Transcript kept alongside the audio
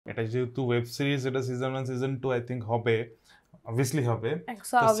এটা যেহেতু web series, এটা সিজন 1 সিজন 2 আই থিংক হবে, অবভিয়াসলি হবে।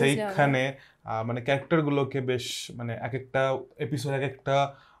 তো সেইখানে মানে ক্যারেক্টার গুলোকে বেশ মানে এক একটা এপিসোড এক একটা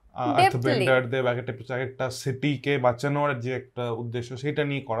আর্থবেন্ডারদের এক একটা এপিসোড এক একটা সিটিকে বাঁচানোর যে একটা উদ্দেশ্য সেটা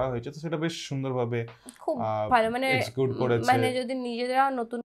নিয়ে করা হয়েছে। তো সেটা বেশ সুন্দরভাবে খুব ভালো মানে এক্সিকিউট করেছে। মানে যদি নিজেরা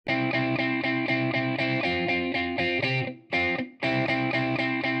নতুন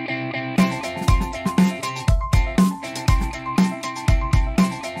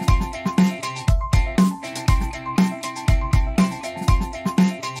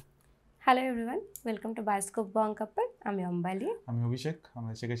hello everyone, welcome to bioscope বং কাপল। আমি অম্বালি, আমি অভিষেক।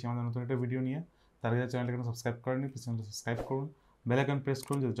 আমরা এসে গেছি আমাদের নতুন একটা ভিডিও নিয়ে। তার আগে চ্যানেলটাকে সাবস্ক্রাইব করেননি, প্লিজ চ্যানেলটা সাবস্ক্রাইব করুন, বেল আইকন প্রেস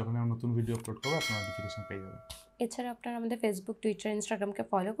করুন, যাতে যখন আমরা নতুন ভিডিও আপলোড করবো আপনারা নোটিফিকেশন পেয়ে যাবেন। এছাড়া আপনারা আমাদের ফেসবুক, টুইটার, ইনস্টাগ্রামকে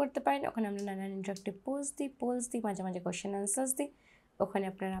ফলো করতে পারেন। ওখানে আমরা নানান ইন্টারেক্টিভ পোস্ট দিই, মাঝে মাঝে কোশ্চেন আনসার্স দিই। ওখানে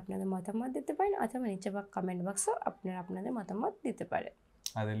আপনারা আপনাদের মতামত দিতে পারেন, অথবা নিচে বা কমেন্ট বক্সেও আপনারা আপনাদের মতামত দিতে পারেন।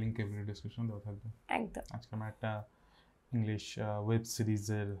 আর এই লিঙ্ক ভিডিও ডেসক্রিপশন দেওয়া থাকবে। একদম। আজকে আমরা একটা ইংলিশ ওয়েব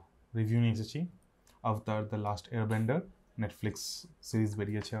সিরিজের রিভিউ নিয়ে এসেছি, আভাতার the last Airbender. Netflix series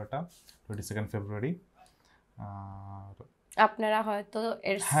বেরিয়েছে ওটা 22 ফেব্রুয়ারি। আপনারা হয়তো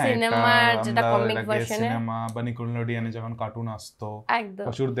এর সিনেমার যেটা কমিক ভার্সনে, সিনেমা বা নিকোলোডিয়ানে যখন কার্টুন আসতো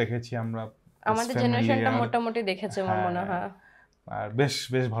প্রচুর দেখেছি আমরা। আমাদের জেনারেশনটা মোটামুটি দেখেছে আমার মনে হয়। আর বেশ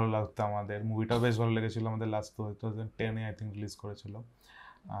বেশ ভালো লাগতো আমাদের। মুভিটাও বেশ ভালো লেগেছিল আমাদের। লাস্ট 2010 আই থিংক রিলিজ করেছিল।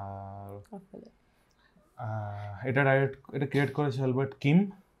 আর এটা ক্রিয়েট করেছে অ্যালবার্ট কিম।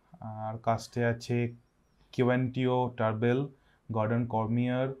 আর কাস্টে আছে কিওয়েন্টিও, টারবেল, গর্ডন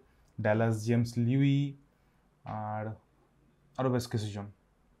কর্মিয়ার, ড্যালাস জেমস লিউই, আর আরও বেশ কিছুজন,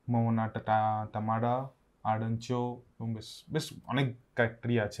 মোমোনা, তামাডা, আর্ডেনচো, এবং বেশ বেশ অনেক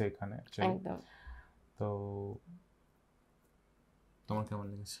ক্যারেক্টারই আছে এখানে। তো তোমার কেমন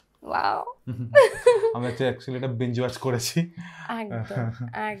লেগেছে? ওয়াও, আমরা অ্যাকচুয়ালি এটা বিঞ্জ ওয়াচ করেছি।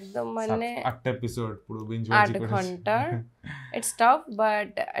 একদম মানে 8টা এপিসোড পুরো বিঞ্জ ওয়াচ করেছি। 8 ঘন্টা। ইটস টাফ, বাট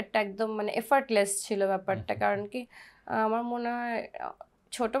এটা একদম মানে এফর্টলেস ছিল ব্যাপারটা। কারণ কি আমার মনে হয়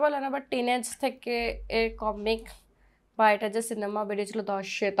ছোটবেলা না, বাট টিনেজ থেকে এর কমিক বা এটা যে সিনেমা বেরিয়েছিল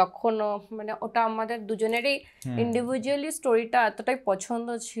 10-এ, তখনও মানে ওটা আমাদের দুজনেরই ইন্ডিভিজুয়ালি স্টোরিটা এতটাই পছন্দ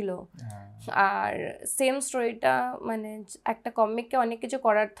ছিল। আর সেম স্টোরিটা মানে একটা কমিককে অনেক কিছু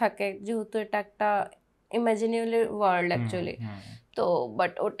করার থাকে, যেহেতু এটা একটা ইমাজিনারি ওয়ার্ল্ড অ্যাকচুয়ালি। তো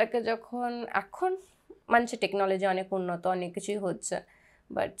বাট ওটাকে যখন এখন মানছে টেকনোলজি অনেক উন্নত, অনেক কিছুই হচ্ছে,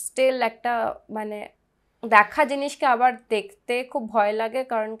 বাট স্টিল একটা মানে দেখা জিনিসকে আবার দেখতে খুব ভয় লাগে।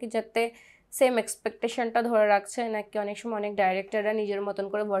 কারণ কি যাতে সেম এক্সপেকটেশনটা ধরে রাখছে নাকি অনেক সময় অনেক ডাইরেক্টররা নিজের মতন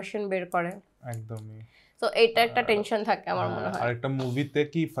করে ভার্সন বের করে। একদমই। তো এটা একটা টেনশন থাকে আমার মনে হয়। আর একটা মুভিতে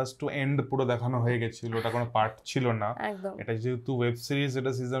কি ফার্স্ট টু এন্ড পুরো দেখানো হয়ে গেছিল, ওটা কোনো পার্ট ছিল না। এটা যেহেতু ওয়েব সিরিজ,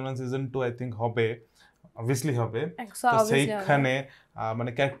 এটা সিজন 1 সিজন 2 আই থিংক হবে, অবভিয়াসলি হবে। তো সেইখানে মানে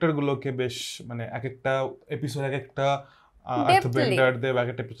ক্যারেক্টার গুলোকে বেশ মানে এক একটা এপিসোড এক একটা আর্থবেন্ডারদের এক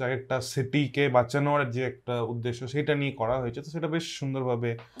একটা এপিসোড এক একটা সিটিকে বাঁচানোর যে একটা উদ্দেশ্য সেটা নিয়ে করা হয়েছে। তো সেটা বেশ সুন্দরভাবে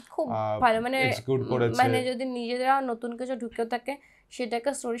খুব ভালো মানে এক্সিকিউট করেছে। মানে যদি নিজেরা নতুন কিছু ঢুকেও থাকে সেটাকে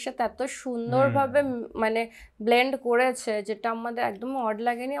স্টোরির সাথে এত সুন্দরভাবে মানে ব্লেন্ড করেছে, যেটা আমাদের একদম অড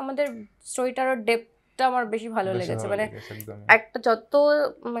লাগেনি। আমাদের স্টোরিটার ডেপথটা আমার বেশি ভালো লেগেছে। মানে একটা যত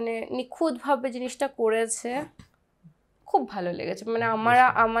মানে নিখুঁতভাবে জিনিসটা করেছে, খুব ভালো লেগেছে। মানে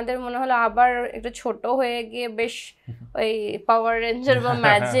আমাদের মনে হলো আবার একটু ছোট হয়ে গিয়ে বেশ ওই পাওয়ার রেঞ্জার বা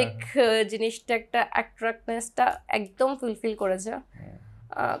ম্যাজিক জিনিসটা একটা অ্যাট্রাক্টনেসটা একদম ফুলফিল করেছে।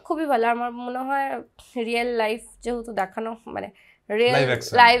 খুবই ভালো। আমার মনে হয় রিয়েল লাইফ যেহেতু দেখানো, মানে রিয়েল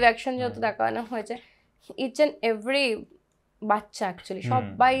লাইভ অ্যাকশন যেহেতু দেখানো হয়েছে, ইচ অ্যান্ড এভরি বাচ্চা অ্যাকচুয়ালি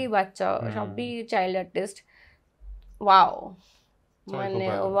সবাই বাচ্চা, সবই চাইল্ড আর্টিস্ট। ওয়াও, মানে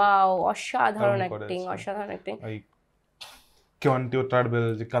ওয়াও, অসাধারণ অ্যাক্টিং। কিওয়েন্টিও, টারবেল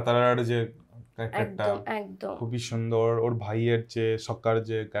যে কাতারার যে ক্যারেক্টারটা একদম খুবই সুন্দর। ওর ভাইয়ের যে সকার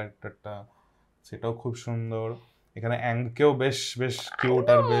যে ক্যারেক্টারটা সেটাও খুব সুন্দর। এখানে অ্যাংকেও বেশ বেশ কিউট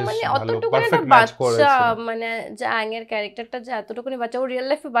আর বেশ ভালো পারফেক্ট ম্যাচ করেছে। মানে যে অ্যাংয়ের ক্যারেক্টারটা যে এতটুকুনি বাচ্চা, ও রিয়েল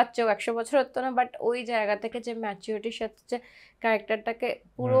লাইফে বাচ্চাও 100 বছর হতো না, বাট ওই জায়গা থেকে যে ম্যাচুরিটির সাথে যে ক্যারেক্টারটাকে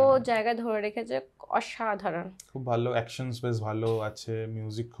পুরো জায়গায় ধরে রেখেছে, অসাধারণ। খুব ভালো অ্যাকশনস বেশ ভালো আছে,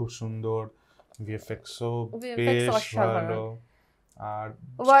 মিউজিক খুব সুন্দর, ভিএফএক্সও বেশ ভালো। আর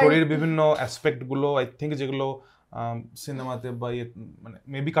স্টোরির বিভিন্ন অ্যাসপেক্ট গুলো আই থিঙ্ক যেগুলো সিনেমাতে বা মানে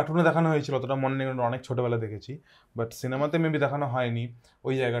মেবি কার্টুনে দেখানো হয়েছিল, অতটা মনে নেই, অনেক ছোটবেলা দেখেছি, বাট সিনেমাতে মেবি দেখানো হয়নি।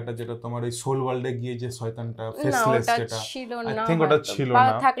 ওই জায়গাটা যেটা তোমার ওই সোল ওয়ার্ল্ডে গিয়ে যে শয়তানটা ফেসলেস, যেটা আই থিঙ্ক ওটা ছিল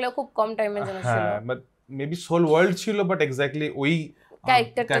না, থাকলেও খুব কম টাইমের জন্য ছিল। হ্যাঁ, বাট মেবি সোল ওয়ার্ল্ড ছিল, বাট এক্স্যাক্টলি ওই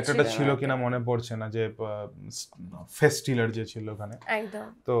ক্যারেক্টারটা ছিল কিনা মনে পড়ছে না, যে ফেস্টিলার যে ছিল ওখানে, একদম।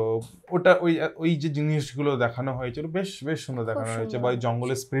 তো ওটা ওই যে জিনিসগুলো দেখানো হয়েছিল বেশ বেশ সুন্দর দেখানো হয়েছে, বা ওই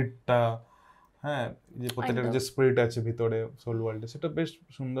জঙ্গলের স্পিরিটটা, হ্যাঁ, যে প্রত্যেকটা যে স্পিরিট আছে ভিতরে সোল ওয়ার্ল্ডে, সেটা বেশ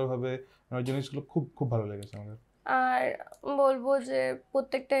সুন্দরভাবে, ওই জিনিসগুলো খুব খুব ভালো লেগেছে আমাদের। আর বলবো যে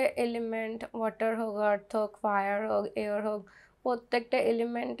প্রত্যেকটা এলিমেন্ট, ওয়াটার হোক, আর্থ হোক, ফায়ার হোক, এয়ার হোক, প্রত্যেকটা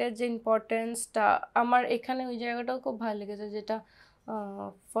এলিমেন্টের যে ইম্পর্টেন্সটা আমার এখানে ওই জায়গাটাও খুব ভালো লেগেছে, যেটা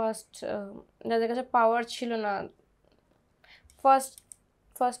ফার্স্ট যাদের কাছে পাওয়ার ছিল না,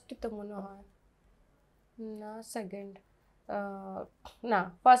 ফার্স্টই তো মনে হয় না, সেকেন্ড না,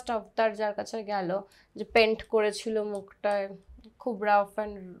 ফার্স্ট অবতার যার কাছে গেল, যে পেন্ট করেছিল মুখটায়, খুব রাফ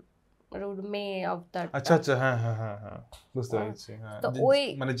অ্যান্ড রুড মেয়ে অবতার। আচ্ছা আচ্ছা, হ্যাঁ হ্যাঁ হ্যাঁ হ্যাঁ, বুঝতে পেরেছি। হ্যাঁ, তো ওই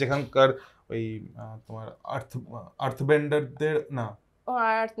মানে যেখানকার ওই তোমার আর্থবেন্ডারদের না, ও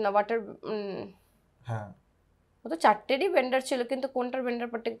আর্থ না, ওয়াটার, হ্যাঁ, ও তো চারটেরই বেন্ডার ছিল, কিন্তু কোনটার বেন্ডার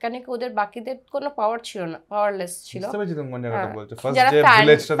পার্টি, কেন কি ওদের বাকিদের কোনো পাওয়ার ছিল না, পাওয়ারলেস ছিল। বুঝতে পেরেছি তুমি কোন জায়গাটা বলছো, ফার্স্ট যে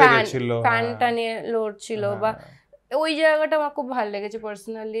ভিলেজটাতে গেছিল, ফ্যানটা নিয়ে লড়ছিল, বা ওই জায়গাটা আমার খুব ভালো লেগেছে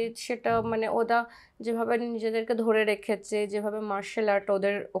পার্সোনালি। সেটা মানে ওরা যেভাবে নিজেদেরকে ধরে রেখেছে, যেভাবে মার্শাল আর্ট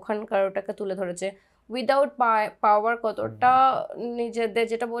ওদের ওখানকার ওটাকে তুলে ধরেছে, উইদাউট পাওয়ার কতটা নিজেদের,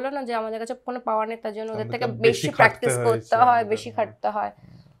 যেটা বললো না যে আমাদের কাছে কোনো পাওয়ার নেই, তার জন্য ওদের থেকে বেশি প্র্যাকটিস করতে হয়, বেশি খাটতে হয়।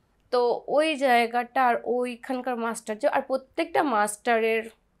 তো ওই জায়গাটা, আর ওইখানকার মাস্টার, আর প্রত্যেকটা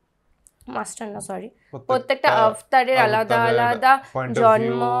প্রত্যেকটা আফতারের আলাদা আলাদা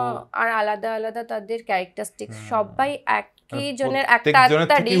জন্ম, আর আলাদা আলাদা তাদের ক্যারেক্টারিস্টিক, সবাই একই জনের একটা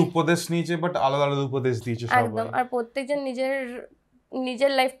আত্মারই উপদেশ নিয়েছে, বাট আলাদা আলাদা উপদেশ দিয়েছে সবাই একদম। আর প্রত্যেকজন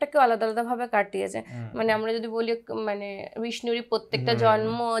নিজের লাইফটাকে আলাদা আলাদা ভাবে কাটিয়েছে। মানে আমরা যদি বলি, মানে বিষ্ণুরই প্রত্যেকটা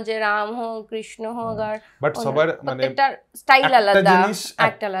জন্ম, যে রাম হোক, কৃষ্ণ হোক, আর বাট সবার মানে প্রত্যেকটা স্টাইল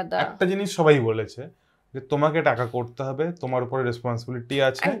আলাদা, একটা জিনিস সবাই বলেছে যে তোমাকে টাকা করতে হবে, তোমার উপরে রেসপন্সিবিলিটি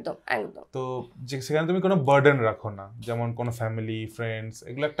আছে, একদম একদম। তো সেখানে তুমি কোনো বার্ডেন রাখো না, যেমন কোনো ফ্যামিলি, ফ্রেন্ডস,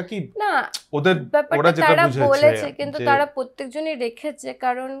 এগুলো একটা কি না, ওরা যেটা বলেছে, কিন্তু তারা প্রত্যেকজনই রেখেছে,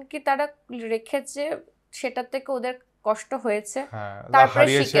 কারণ কি তারা রেখেছে সেটা থেকে ওদের কষ্ট হয়েছে, তারপরে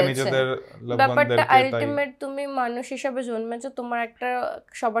শিখেছে। ব্যাপারটা আলটিমেট, তুমি মানুষ হিসাবে জন্মেছো, তোমার একটা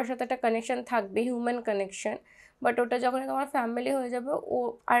সবার সাথে একটা কানেকশন থাকবে, হিউম্যান কানেকশন, বাট ওটা যখন তোমার ফ্যামিলি হয়ে যাবে, ও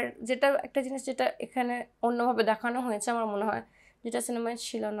আর যেটা একটা জিনিস যেটা এখানে অন্যভাবে দেখানো হয়েছে আমার মনে হয়, যেটা সিনেমায়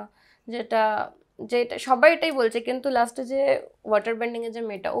ছিল না, যেটা সবাই এটাই বলছে, কিন্তু লাস্টে যে ওয়াটার বেন্ডিং এর যে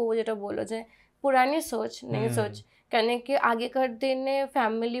মেয়েটা, ও যেটা বললো যে পুরানি সোচ নেই সোচ, কেন কি আগেকার দিনে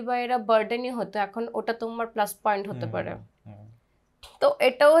ফ্যামিলি বা এরা বার্ডেনই হতো, এখন ওটা তোমার প্লাস পয়েন্ট হতে পারে। তো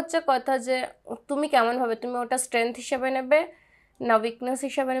এটাও হচ্ছে কথা, যে তুমি কেমন ভাবে তুমি ওটা স্ট্রেংথ হিসেবে নেবে না উইকনেস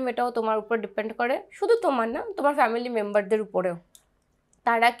হিসেবে নেবে, এটাও তোমার উপর ডিপেন্ড করে, শুধু তোমার না, তোমার ফ্যামিলি মেম্বারদের উপরেও,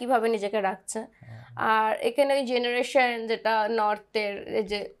 তারা কিভাবে নিজেকে রাখছে। আর এখানে ওই জেনারেশন, যেটা নর্থের, এই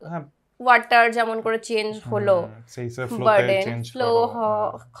যে ওয়াটার যেমন করে চেঞ্জ হলো, বার্ডেন ফ্লো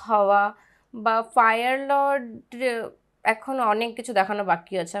হওয়া, বা ফায়ার লর্ড এখন অনেক কিছু দেখানো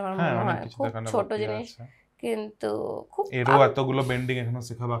বাকি আছে আমার মনে হয়, খুব ছোট জিনিস, কিন্তু খুব এরও এতগুলো বেন্ডিং এখনো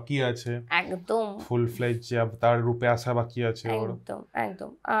শেখা বাকি আছে, একদম ফুল ফ্লেজ তার রূপে আসা বাকি আছে, একদম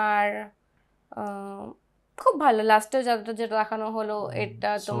একদম। আর খুব ভালো লাস্টে যেটা দেখানো হলো,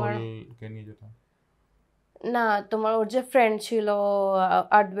 এটা তোমার না, তোমার ওর যে ফ্রেন্ড ছিল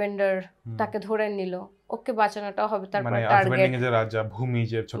আর্থবেন্ডার, তাকে ধরে নিল, ওকে বাঁচানোটা হবে তারপর টার্গেট, যে রাজা ভূমি,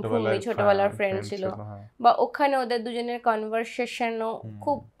 যে ছোটবেলার ফ্রেন্ড ছিল, বা ওখানে ওদের দুজনের কনভারসেশনও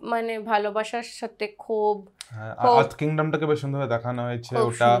খুব মানে ভালোবাসার সাথে খুব, আর্থ কিংডমটাকে বেশ সুন্দরভাবে দেখানো হয়েছে,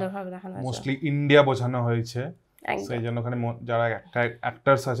 ওটা মোস্টলি ইন্ডিয়া বোঝানো হয়েছে, সেই জন্য ওখানে যারা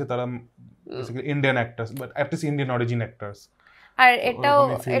অ্যাক্টরস আছে তারা basically Indian actors, but at least Indian origin actors. আর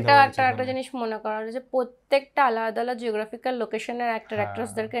এটা একটা জিনিস মনে করা যে প্রত্যেকটা আলাদা আলাদা জিওগ্রাফিক্যাল লোকেশনের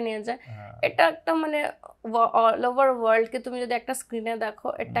অ্যাক্টরসদেরকে নিয়ে যায়, এটা একটা মানে অল ওভার ওয়ার্ল্ডকে তুমি যদি একটা স্ক্রিনে দেখো,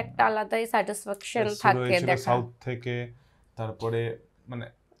 এটা একটা আলাদাই স্যাটিসফ্যাকশন থাকে দেখা। সাউথ থেকে, তারপরে মানে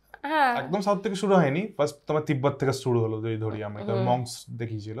একদম সাউথ থেকে শুরু হয়নি, ফার্স্ট তোমার তিব্বত থেকে শুরু হলো, যদি ধরি আমরা, মঙ্কস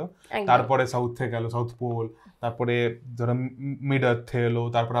দেখিয়েছিল, তারপরে সাউথ থেকে গেল সাউথ পোল, তারপরে ধরো মিড আর্থে এলো,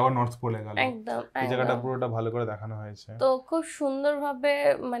 তারপরে আবার নর্থ পোলে গেল, এই জায়গাটা পুরোটা ভালো করে দেখানো হয়েছে। তো খুব সুন্দরভাবে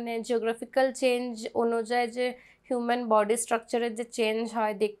মানে জিওগ্রাফিক্যাল চেঞ্জ অনুযায়ী যে হিউম্যান বডি স্ট্রাকচারের যে চেঞ্জ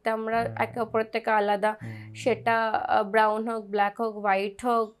হয়, দেখতে আমরা একে অপরের থেকে আলাদা, সেটা ব্রাউন হোক, ব্ল্যাক হোক, হোয়াইট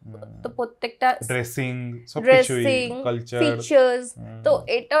হোক, তো প্রত্যেকটা ড্রেসিং, ফিচার্স, তো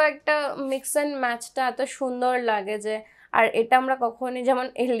এটাও একটা মিক্স অ্যান্ড ম্যাচটা এত সুন্দর লাগে, যে আর এটা আমরা কখনোই যেমন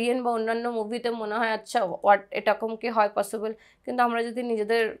এলিয়েন বা অন্যান্য মুভিতে মনে হয় আচ্ছা হোয়াট এরকম কি হয় পসিবল, কিন্তু আমরা যদি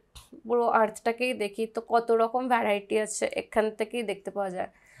নিজেদের পুরো আর্থটাকেই দেখি তো কত রকম ভ্যারাইটি আছে এখান থেকেই দেখতে পাওয়া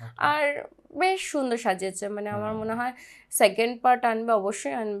যায়। আর বেশ সুন্দর সাজিয়েছে, মানে আমার মনে হয় সেকেন্ড পার্ট আনবে,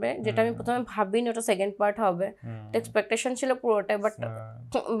 অবশ্যই আনবে, যেটা আমি প্রথমে ভাবিনি ওটা সেকেন্ড পার্ট হবে, এক্সপেকটেশন ছিল পুরোটাই,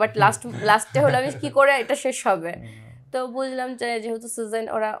 বাট লাস্টে হলো আমি কি করে এটা শেষ হবে, তো বুঝলাম যে যেহেতু সিজন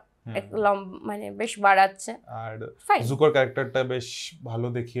ওরা মানে বেশ বাড়াচ্ছে। আর জুকোর ক্যারেক্টারটা বেশ ভালো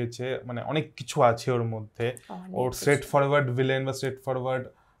দেখিয়েছে, মানে অনেক কিছু আছে ওর মধ্যে, ওর স্ট্রেট ফরওয়ার্ড ভিলেন বা স্ট্রেট ফরওয়ার্ড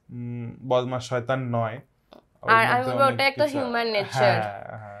বদমাশ শয়তান নয়, আর আমি বলবো ওটা একটা হিউম্যান নেচার।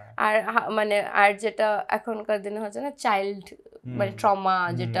 আর মানে আর যেটা এখনকার দিনে হচ্ছে না চাইল্ড মানে ট্রমা,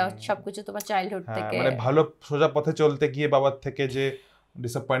 যেটা সবকিছু তোমার চাইল্ডহুড থেকে, মানে ভালো সোজা পথে চলতে গিয়ে বাবার থেকে যে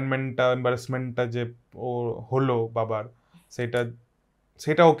ডিসঅ্যাপয়েন্টমেন্টটা এমবারাসমেন্টটা যে ও হলো বাবার,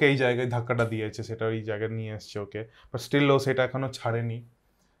 সেটা ওকে এই জায়গায় ধাক্কাটা দিয়েছে, সেটা ওই জায়গায় নিয়ে এসছে ওকে, বাট স্টিল ও সেটা এখনো ছাড়েনি।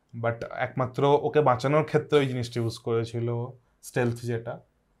 বাট একমাত্র ওকে বাঁচানোর ক্ষেত্রে ওই জিনিসটা ইউজ করেছিল স্টেলথ, যেটা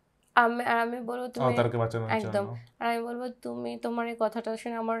আমি বলবো তুমি একদম। আর আমি বলবো তুমি তোমার এই কথাটা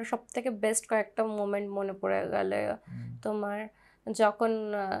শুনে আমার সব থেকে বেস্ট কয়েকটা মোমেন্ট মনে পড়ে গেল। তোমার যখন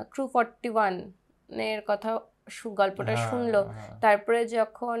ক্রু 41 এর কথা গল্পটা শুনলো, তারপরে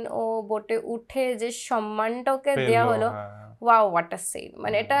যখন ও বোটে উঠে যে সম্মানটা ওকে দেওয়া হলো, ওয়াও হোয়াট আ সিন,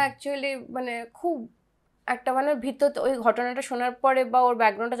 মানে এটা অ্যাকচুয়ালি মানে খুব একটা মানে ভিতর ওই ঘটনাটা শোনার পরে বা ওর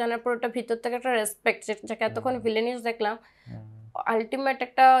ব্যাকগ্রাউন্ডটা জানার পর ওটা ভিতর থেকে একটা রেসপেক্ট, যাকে এতক্ষণ ভিলেনিস দেখলাম, আলটিমেট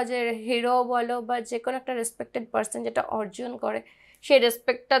একটা যে হিরো বলো বা যে কোনো একটা রেসপেক্টেড পার্সন যেটা অর্জন করে, সেই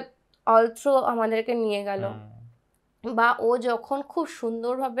রেসপেক্টটা অল থ্রু আমাদেরকে নিয়ে গেল। বা ও যখন খুব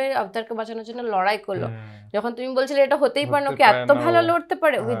সুন্দরভাবে আবতারকে বাঁচানোর জন্য লড়াই করলো, যখন তুমি বলছিলে এটা হতেই পারে না, ওকে এত ভালো লড়তে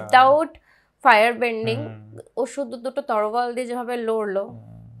পারে উইদাউট ফায়ার বেন্ডিং, ও শুধু দুটো তরোয়াল দিয়ে যেভাবে লড়লো,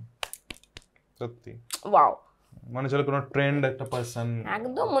 সত্যি ওয়াও, মনে হলো কোনো ট্রেন্ড একটা পারসন,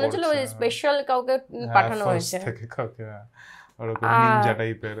 একদম মনে হলো স্পেশাল কাউকে পাঠানো হয়েছে থেকে কাউকে, ওরকম নিনজা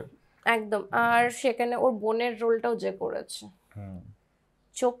টাইপের একদম। আর সেখানে ওর বোনের রোলটাও যে করেছে,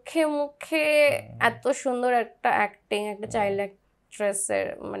 চোখে মুখে এত সুন্দর একটা অ্যাক্টিং, একটা চাইল্ড অ্যাক্ট্রেসের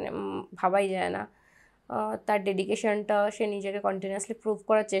মানে ভাবাই যায় না। তার ডেডিকেশনটা, সে নিজেকে কন্টিনিউয়াসলি প্রুভ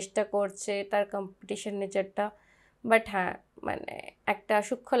করার চেষ্টা করছে, তার কম্পিটিশন নেচারটা, বাট হ্যাঁ মানে একটা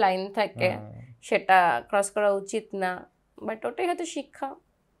সূক্ষ্ম লাইন থাকে সেটা ক্রস করা উচিত না, বাট ওটাই হয়তো শিক্ষা,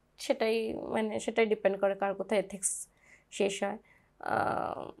 সেটাই ডিপেন্ড করে কার কোথায় এথিক্স শেষ হয়।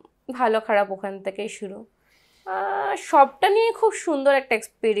 ভালো খারাপ ওখান থেকেই শুরু, সবটা নিয়ে খুব সুন্দর একটা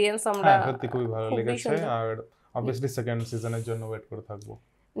এক্সপেরিয়েন্স আমরা, সত্যি খুবই ভালো লেগেছে। আর অবভিয়াসলি সেকেন্ড সিজনের জন্য ওয়েট করে থাকবো,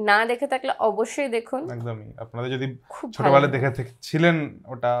 না দেখে থাকলে অবশ্যই দেখুন। একদমই, আপনারা যদি ছোটবেলায় দেখেছিলেন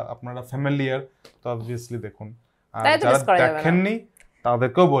ওটা, আপনারা ফ্যামিলিয়ার, তো অবভিয়াসলি দেখুন, আর যারা দেখেননি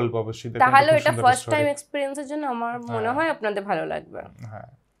তাদেরকেও বলবো অবশ্যই দেখুন, তাহলে এটা ফার্স্ট টাইম এক্সপেরিয়েন্সের জন্য আমার মনে হয় আপনাদের ভালো লাগবে। হ্যাঁ,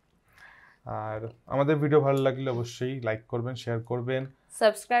 আর আমাদের ভিডিও ভালো লাগলে অবশ্যই লাইক করবেন, শেয়ার করবেন,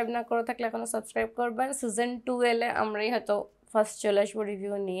 সাবস্ক্রাইব না করে থাকলে এখনো সাবস্ক্রাইব করবেন। সিজন 2 এলে আমরাই হয়তো ফার্স্ট চলে আসবো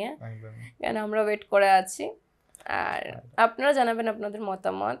রিভিউ নিয়ে, কেন আমরা ওয়েট করে আছি। আর আপনারা জানাবেন আপনাদের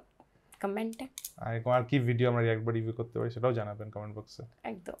মতামত কমেন্টে, আর কি ভিডিও আমরা একবার রিভিউ করতে পারি সেটাও জানাবেন কমেন্ট বক্সে।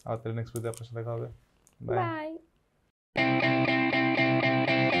 একদম। আর তাহলে নেক্সট ভিডিও আপনার সাথে দেখা হবে। বাই।